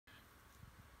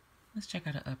Let's check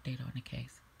out an update on the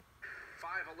case.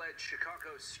 5 alleged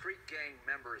Chicago street gang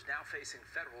members now facing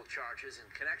federal charges in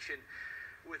connection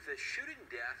with the shooting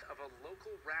death of a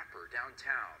local rapper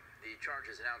downtown. The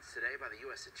charges announced today by the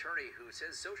U.S. Attorney, who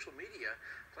says social media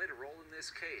played a role in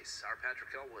this case. Our Patrick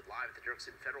Elwood live at the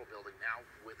Dirksen Federal Building now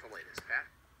with the latest. Pat?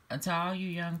 And to all you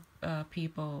young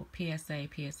people, PSA,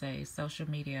 social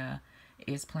media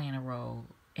is playing a role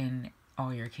in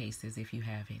all your cases if you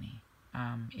have any.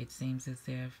 It seems as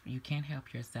if you can't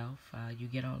help yourself. You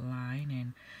get online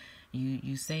and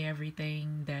you say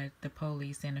everything that the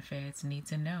police and the feds need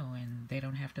to know, and they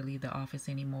don't have to leave the office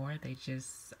anymore. They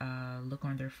just look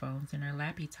on their phones and their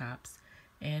laptops,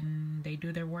 and they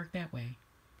do their work that way.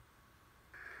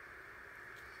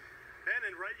 Ben,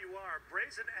 and right you are.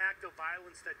 Brazen act of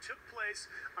violence that took place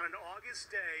on an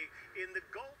August day in the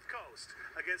Gulf Coast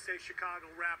against a Chicago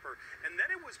rapper. And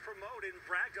then it was promoted and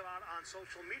bragged about on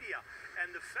social media.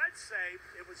 And the feds say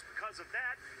it was because of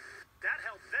that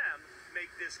helped them make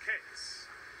this case.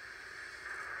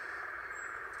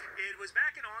 It was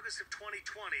back in August of 2020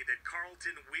 that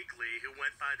Carlton Weekly, who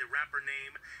went by the rapper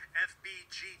name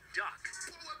FBG Duck,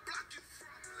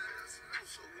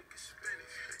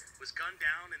 was gunned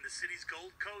down in the city's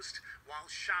Gold Coast while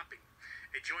shopping.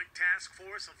 A joint task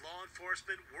force of law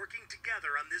enforcement working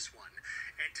together on this one.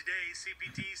 And today,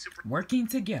 CPT working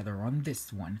together on this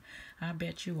one. I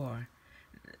bet you are.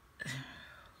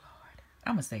 Lord,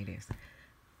 I'm gonna say this.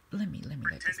 Let me let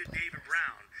this play David first.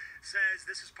 Brown says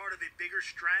this is part of a bigger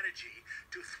strategy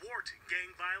to thwart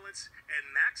gang violence and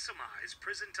maximize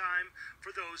prison time for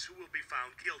those who will be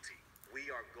found guilty. We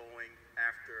are going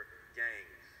after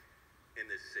gangs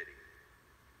in this city.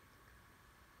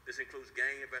 This includes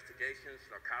gang investigations,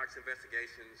 narcotics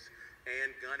investigations,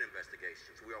 and gun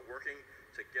investigations. We are working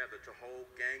together to hold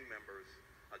gang members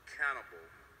accountable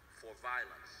for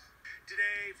violence.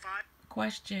 Today,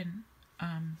 Question,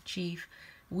 Chief,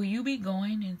 will you be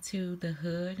going into the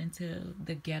hood, into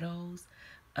the ghettos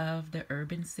of the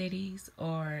urban cities,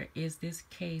 or is this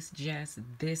case just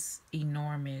this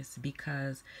enormous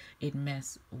because it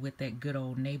messed with that good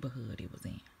old neighborhood it was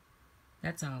in?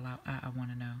 That's all I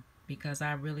want to know, because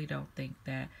I really don't think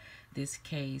that this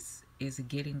case is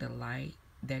getting the light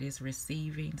that it's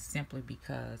receiving simply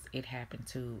because it happened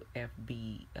to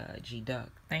FBG Duck.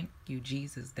 Thank you,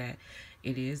 Jesus, that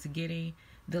it is getting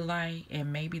the light,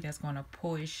 and maybe that's going to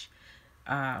push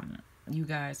you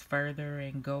guys further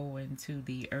and go into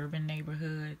the urban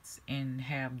neighborhoods and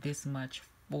have this much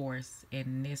force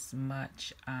and this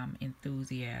much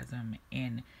enthusiasm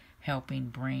in helping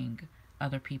bring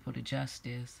other people to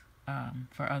justice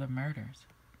for other murders.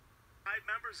 5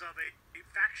 members of a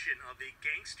faction of the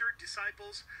gangster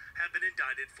disciples have been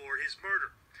indicted for his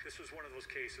murder. This was one of those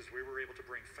cases we were able to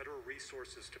bring federal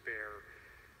resources to bear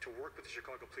to work with the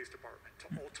Chicago Police Department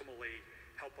to ultimately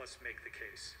help us make the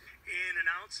case. In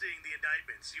announcing the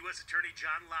indictments, U.S. Attorney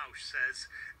John Lausch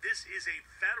says this is a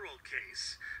federal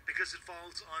case because it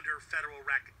falls under federal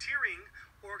racketeering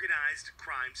organized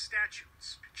crime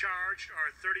statutes. Charged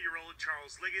are 30-year-old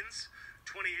Charles Liggins,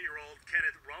 28-year-old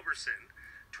Kenneth Roberson,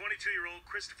 22-year-old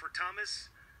Christopher Thomas,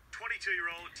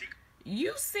 22-year-old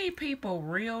You see people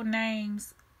real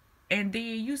names, and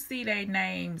then you see their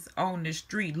names on the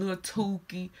street. Little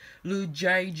Tukey, little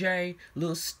JJ,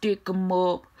 little Stick 'em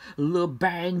Up, little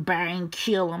Bang Bang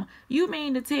Kill 'em. You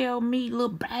mean to tell me little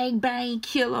Bang Bang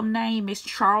Kill 'em name is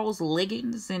Charles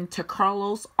Liggins and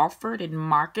Tacarlos Offerd and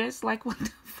Marcus? Like, what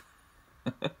the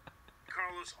fuck?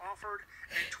 Tacarlos Offerd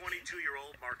and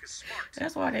 22-year-old Marcus Smart.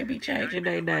 That's why they be changing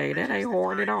their name. That ain't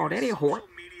hard at all. That ain't hard.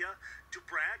 Social media to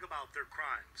brag about their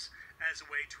crimes as a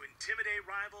way to intimidate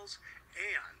rivals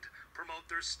and promote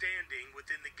their standing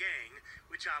within the gang,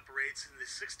 which operates in the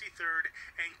 63rd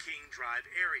and King Drive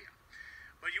area.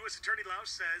 But U.S. Attorney Lausch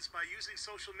says by using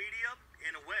social media,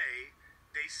 in a way,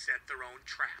 they set their own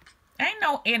trap. Ain't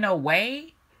no in a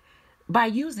way. By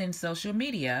using social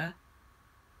media,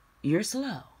 you're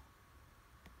slow.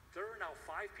 There are now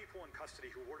 5 people in custody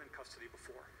who weren't in custody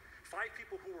before. 5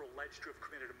 people who were alleged to have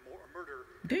committed a murder.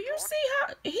 Do you see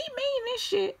how he mean this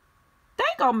shit? They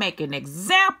gonna make an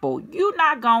example. You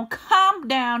not gonna come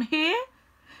down here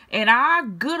in our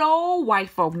good old white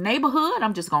folk neighborhood,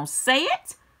 I'm just gonna say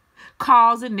it,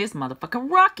 causing this motherfucking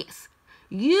ruckus.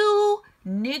 You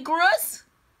niggers.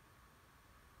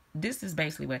 This is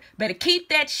basically what. Better keep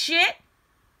that shit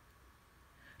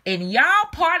in y'all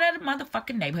part of the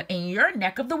motherfucking neighborhood, in your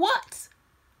neck of the woods.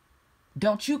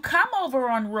 Don't you come over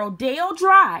on Rodeo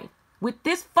Drive with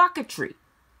this fucketry,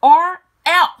 or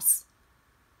else.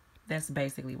 That's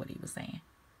basically what he was saying,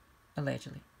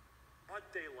 allegedly. Broad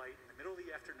daylight in the middle of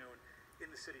the afternoon in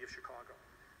the city of Chicago,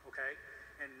 okay?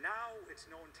 And now it's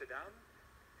known to them,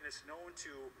 and it's known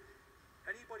to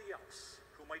anybody else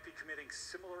who might be committing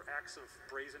similar acts of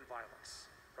brazen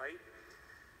violence, right?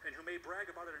 And who may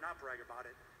brag about it or not brag about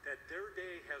it, that their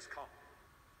day has come.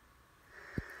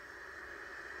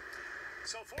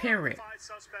 So 4 of the 5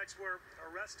 suspects were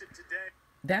arrested today.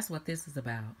 That's what this is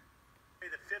about.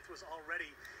 The 5th was already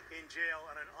in jail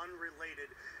on an unrelated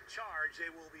charge. They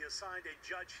will be assigned a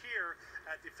judge here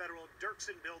at the federal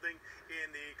Dirksen building in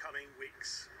the coming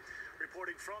weeks.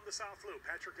 Reporting from the South Loop,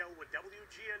 Patrick Elwood,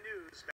 WGN News.